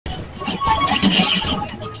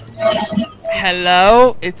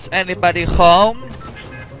Hello? It's anybody home?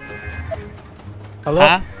 Hello?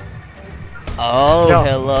 Huh? Oh, Yo.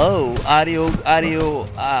 hello. Are you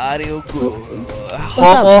What's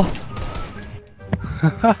homo?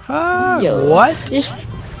 Yo. What? Just I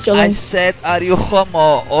chilling. said, are you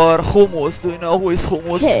homo or hummus? Do you know who is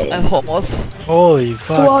hummus Okay. and homos? Holy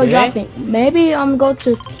fuck, So while eh? dropping, maybe I'm go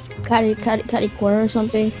to catty corner or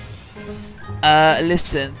something.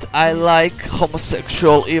 Listen, I like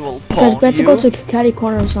homosexual evil Because porn. let's You? go to catty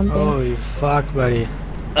corner or something. Holy fuck, buddy.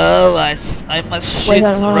 Oh, I must Wait, shit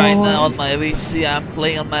hold on, right hold on. now on my PC. I'm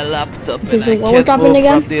playing on my laptop Okay, and so I what we're can't dropping move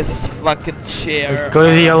again? from this fucking chair. Go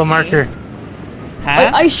to the yellow marker.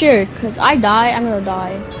 Huh? Are you sure? Cause I die, I'm gonna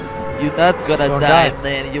die. You're not gonna Don't die, die.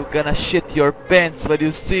 man. You're gonna shit your pants when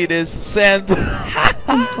you see this sand.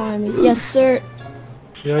 Yes, sir.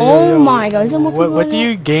 Yo, Oh my god, is there more people What in do there?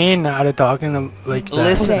 you gain out of talking to like that?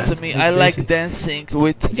 Listen Okay. to me. Like I like basic. dancing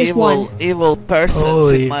with Just one. evil persons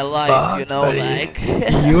Holy in my life. fuck, You know, buddy. like.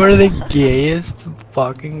 You are the gayest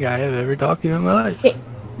fucking guy I've ever talked to in my life. Okay,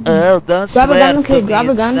 Oh, don't Grab a swear gun, to okay, me. grab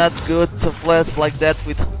a It's gun. not good to flirt like that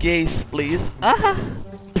with gays, please. Aha!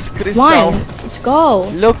 This crystal. one. Let's go.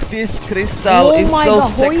 Look, this crystal Oh is my so God,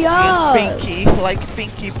 sexy hurry and up. pinky, like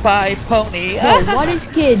Pinkie Pie pony. Bro, what is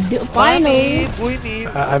kid? Finally. Mommy, we need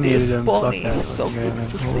I muted this him. Fuck pony. that So fucking guy, good man.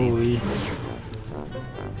 to see. Holy.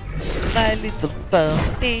 My little pony.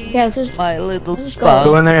 Okay, let's just- My little let's go. pony.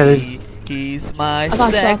 Go in there, there's- He's my I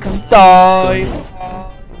got sex shotgun. toy.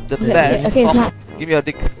 The Okay, best. okay, it's Oh, not. give me your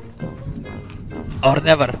dick. Or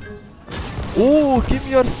never. Ooh, give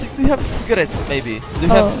me your. Do you have cigarettes? Maybe. Do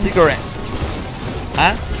you have Oh. cigarettes?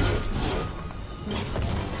 Huh?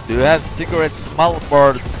 Do you have cigarettes?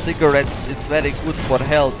 Marlboro cigarettes. It's very good for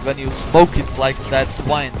health when you smoke it like that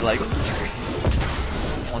wine. Like,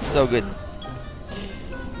 oh, so good.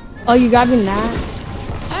 Oh, you grabbing that?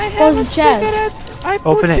 I Close the chest. cigarette. I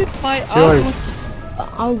Open put it. in my It's yours. arms.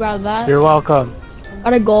 I'll grab that. You're welcome.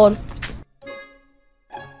 Got a gold.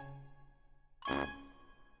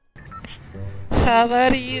 How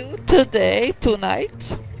are you today, tonight?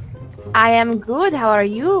 I am good. How are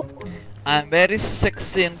you? I'm very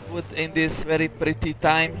sexy and good in this very pretty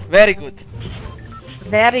time. Very good.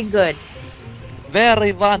 Very good.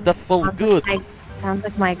 Very wonderful good. Sounds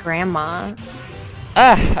like my grandma.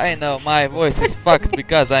 Ah, I know, my voice is fucked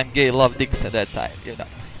because I'm gay, love dicks at that time, you know.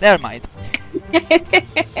 Never mind.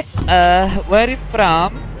 Where are you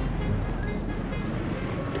from?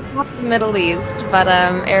 Not the Middle East, but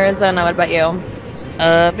Arizona. What about you?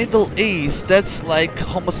 Middle East, that's like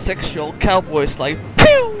homosexual cowboys, like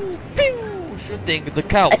pew, pew, shooting the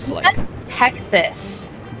cows, like. Texas.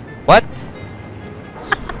 What?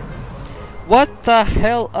 What the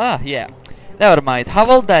hell? Ah, yeah. Never mind. How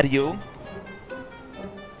old are you?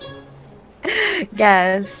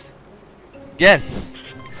 Yes. Yes.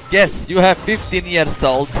 Yes, you have 15 years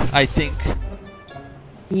old, I think.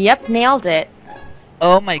 Yep, nailed it.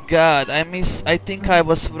 Oh my god, I think I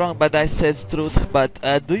was wrong, but I said truth. But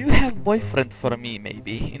do you have boyfriend for me,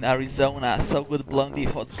 maybe, in Arizona? So good blondie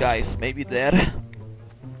hot guys, maybe there?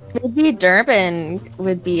 Maybe Durban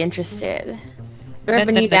would be interested.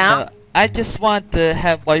 Durban, you down? I just want to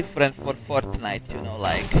have boyfriend for FORTNITE, you know,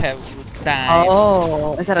 like have good time.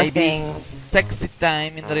 Oh, is that a Maybe thing? sexy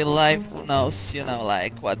time in real life, who knows, you know,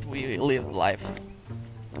 like what we live life.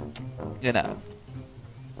 You know.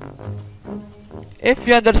 If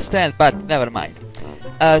you understand, but never mind.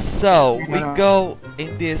 So we go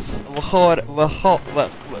in this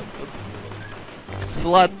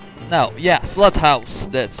slot house.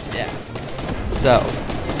 That's yeah. So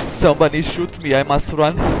somebody shoot me. I must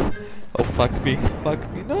run. Oh fuck me! Fuck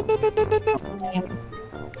me! No!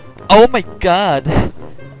 Oh my god!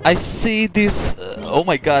 I see this. Oh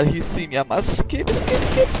my god! He see me. I must skip.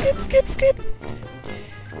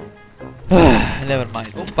 Never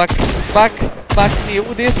mind. Oh, fuck me.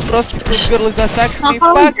 Oh, this prostitute girl is attacking me.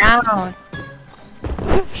 Calm Fuck. down.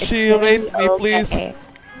 She raped me, please. Okay.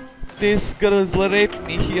 This girl is raping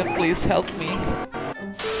me here. Please help me.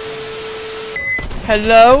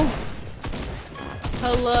 Hello?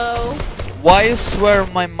 Hello. Why you swear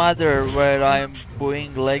my mother where I'm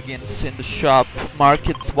buying leggings in the shop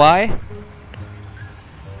market? Why?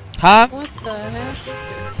 Huh? What the heck?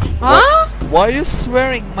 Huh? Why are you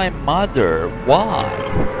swearing my mother? Why?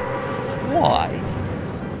 Why?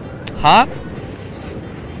 Huh?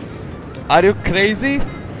 Are you crazy?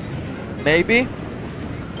 Maybe?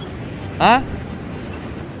 Huh?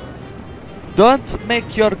 Don't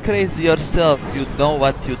make your crazy yourself. You know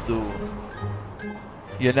what you do.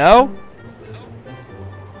 You know?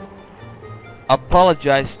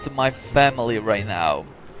 Apologize to my family right now.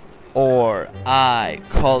 or I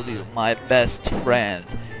call you my best friend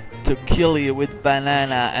to kill you with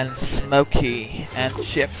banana and smoky and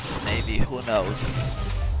chips, maybe, who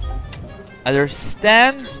knows.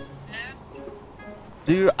 Understand?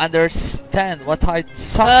 Do you understand what I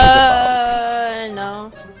talked about?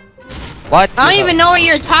 No. What? I don't even know what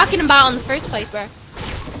you're talking about in the first place, bro.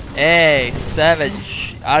 Hey,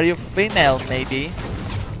 savage, are you female, maybe?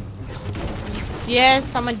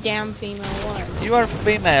 Yes, I'm a damn female. What? You are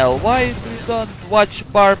female. Why do you don't watch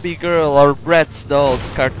Barbie Girl or Bratz Dolls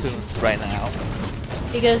cartoons right now?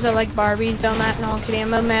 Because I like Barbies, dumbass. No, I'm kidding.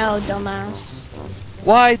 I'm a male, dumbass.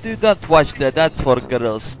 Why do you not watch that? That's for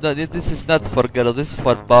girls. No, this is not for girls, this is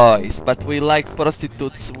for boys. But we like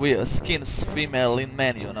prostitutes with skins female in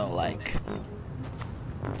men, you know, like.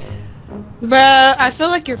 Bruh, I feel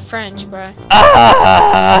like you're French, bruh.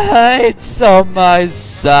 Ah, it's on my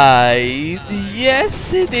side.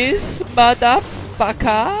 Yes, it is,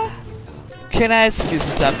 motherfucker. Can I ask you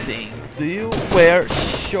something? Do you wear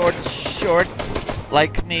short shorts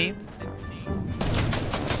like me?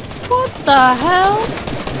 What the hell?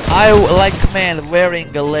 I like men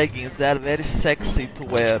wearing leggings. They are very sexy to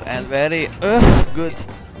wear and very good.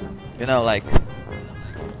 You know, like.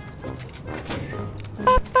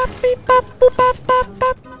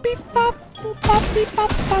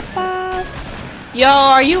 Yo,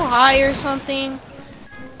 are you high or something?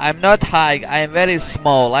 I'm not high. I'm very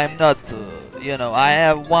small. I'm not. You know, I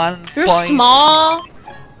have one. You're small.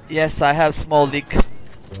 Yes, I have small dick.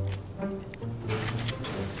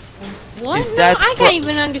 What? Is No, that I can't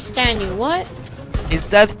even understand you. What? Is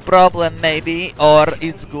that problem maybe, or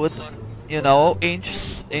it's good? You know,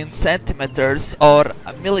 inches in centimeters or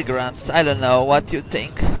milligrams. I don't know. What you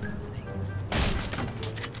think?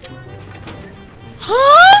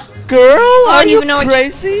 Huh? Girl, are don't you even know what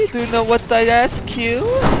crazy? Do you know what I ask you?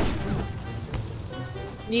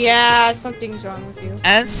 Yeah, something's wrong with you.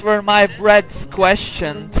 Answer my Brett's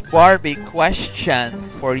question, Barbie question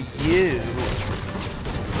for you.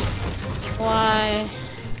 Why?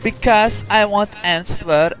 Because I want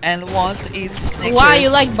answer and want eat Snickers. Why, you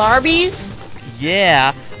like Barbies?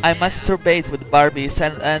 Yeah, I masturbate with Barbies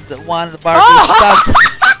and one Barbie stuck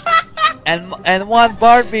and one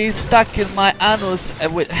Barbie stuck in my anus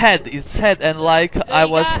with its head and like So I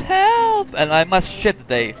you was got- help and I must shit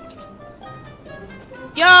today.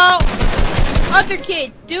 Yo, other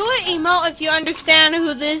kid, do an emote if you understand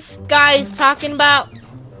who this guy is talking about.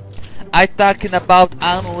 I talking about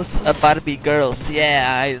anus Barbie girls.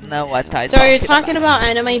 Yeah, I know what I. So you're talking about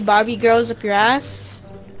anime Barbie girls up your ass?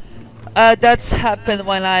 That's happened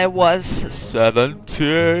when I was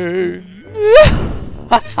 17.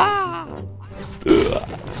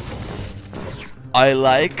 I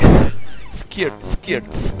like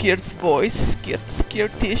skirts boys,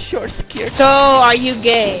 skirt t-shirt, skirt. So are you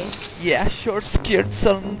gay? Yeah, short skirts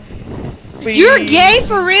on feet. You're gay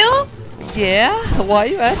for real? Yeah, why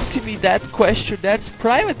you asking me that question? That's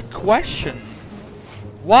private question.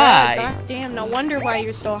 Why? God damn, no wonder why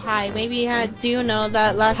you're so high. Maybe you had do know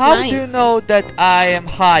that last How night. do you know that I am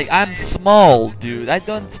high? I'm small, dude. I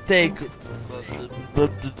don't take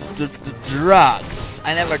drugs.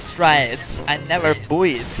 I never try it. I never do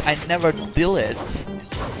it. I never do it.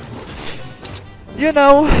 You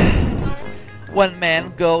know, when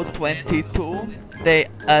men go 22, they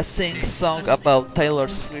sing song about Taylor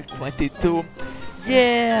Swift 22.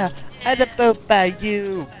 Yeah, I don't know about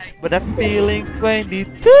you, but I'm feeling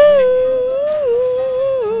 22.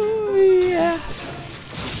 Yeah.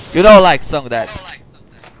 You don't like song that?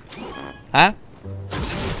 Huh?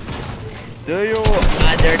 Do you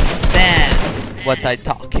understand what I'm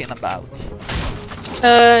talking about?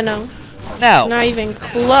 No. No. Not even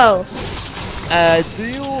close. Do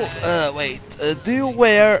you wait? Do you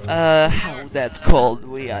wear how that called?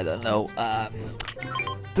 I don't know.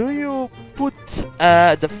 Do you put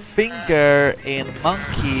the finger in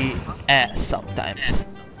monkey ass sometimes?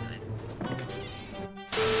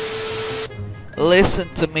 Listen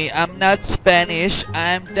to me. I'm not Spanish.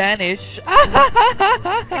 I'm Danish.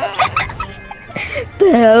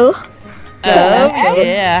 Belle. Oh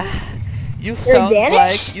yeah. You sound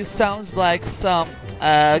Danish? like some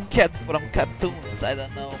cat from cartoons. I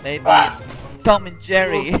don't know. Maybe Tom and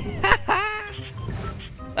Jerry.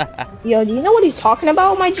 Yo, do you know what he's talking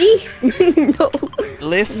about, my G? No.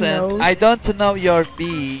 Listen, No. I don't know your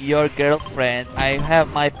your girlfriend. I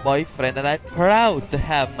have my boyfriend and I'm proud to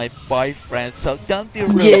have my boyfriend, so don't be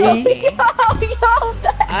rude to me. Yo,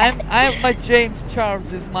 My James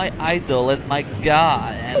Charles is my idol and my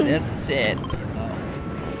god, and that's it.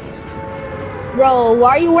 bro,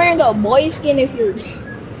 why are you wearing a boy skin if you're...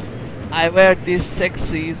 I wear this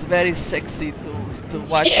sexy, it's very sexy to to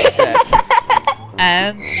watch that.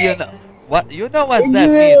 And you know what? You know what's that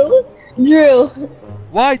mean? Drew.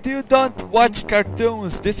 Why do you don't watch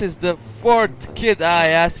cartoons? This is the fourth kid I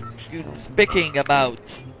asked you speaking about.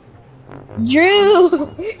 Drew.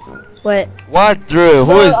 What? What, Drew?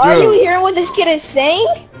 Who is Drew? Are you hearing what this kid is saying?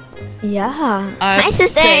 Yeah. I'm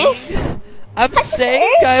saying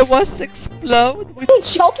I was explode with... Are you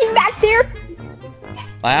choking back there?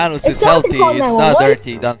 My anus If is someone healthy, can call it's not 911.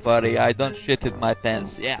 dirty, don't worry, I don't shit in my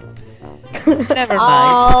pants, yeah. Never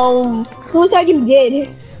mind. Who said you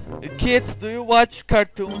did? Kids, do you watch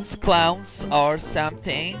cartoons, clowns, or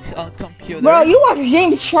something on computer? Bro, you watch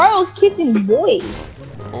James Charles kissing boys.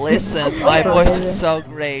 Listen, my voice is so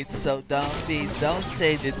great, so don't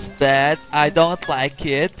say it's bad. I don't like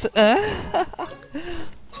it.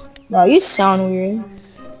 Bro, you sound weird.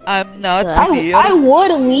 I'm not weird. I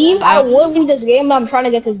would leave. I would leave this game, but I'm trying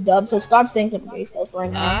to get this dub. So stop saying some gay stuff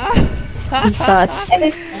right now.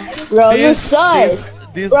 Bro, you're sus.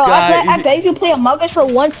 This Bro, guy, I bet if you play Among Us for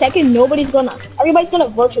 1 second, everybody's gonna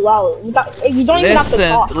vote you out. You don't even have to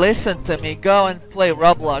talk. Listen to me. Go and play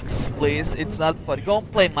Roblox, please. It's not fun. Go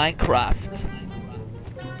and play Minecraft.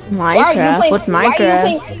 Minecraft? What's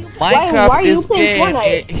Minecraft? Minecraft is game.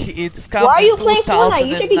 It's come why are you in playing Fortnite?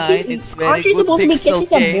 You should be 2009. kissing. It's very Aren't you good supposed to be pixel kissing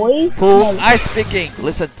some game. boys? Who No. I speaking?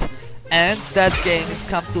 Listen. And that game is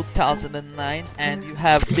come 2009, and you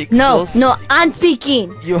have pixels. No, I'm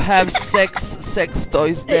speaking. You have sex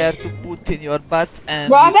toys there to put in your butt, and.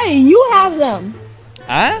 Bro, I bet you have them.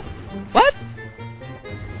 Huh? What?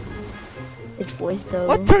 It's voice though.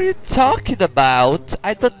 What are you talking about?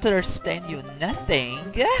 I don't understand you nothing.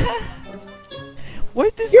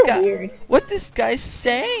 What this guy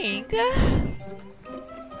saying?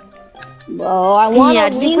 Bro, I wanna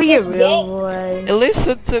leave for your this real game. voice.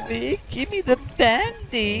 Listen to me. Give me the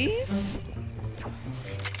bandies.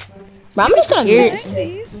 Bro, I'm just gonna You're- leave this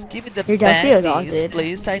game. Give me the You're definitely bandies, adopted.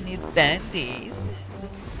 please. I need bandies.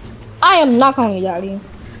 I am not calling you daddy.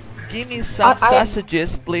 Give me some I-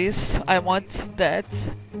 sausages, please. I want that.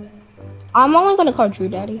 I'm only gonna call Drew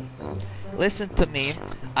daddy. Listen to me.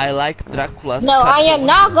 I like Dracula's No, I am cartoons.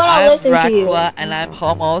 not gonna I'm listen to you. Dracula and I'm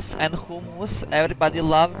homos and hummus. Everybody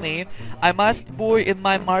love me. I must buy in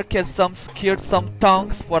my market some skirt, some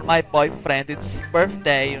tongs for my boyfriend. It's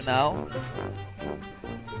birthday, you know.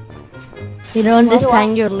 You don't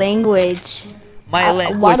understand your language. My Why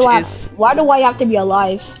language do is... why do I have to be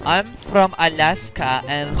alive? I'm from Alaska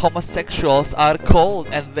and homosexuals are cold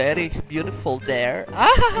and very beautiful there.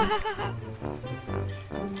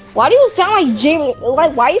 Why do you sound like James? Why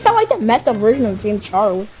do you sound like the messed up version of James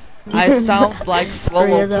Charles? I sounds like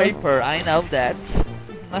swallow Weirdo. paper, I know that.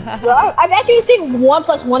 Bro, I actually think 1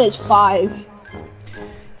 + 1 is 5.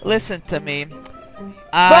 Listen to me.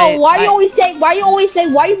 Bro, why you always saying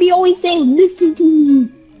listen to me?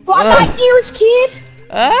 Bro, I got ears, kid.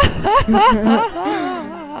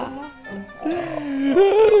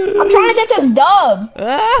 I'm trying to get this dub.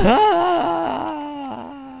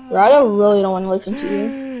 Bro, I really don't want to listen to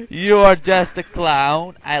you. You are just a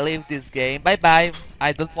clown. I leave this game. Bye bye.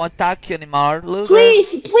 I don't want to talk to you anymore. Loser.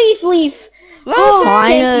 Please leave. Losers.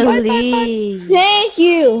 Finally. Thank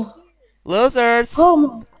you. Losers.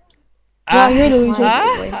 Oh, bro, you're the loser.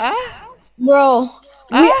 Ah? Bro,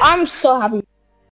 I'm so happy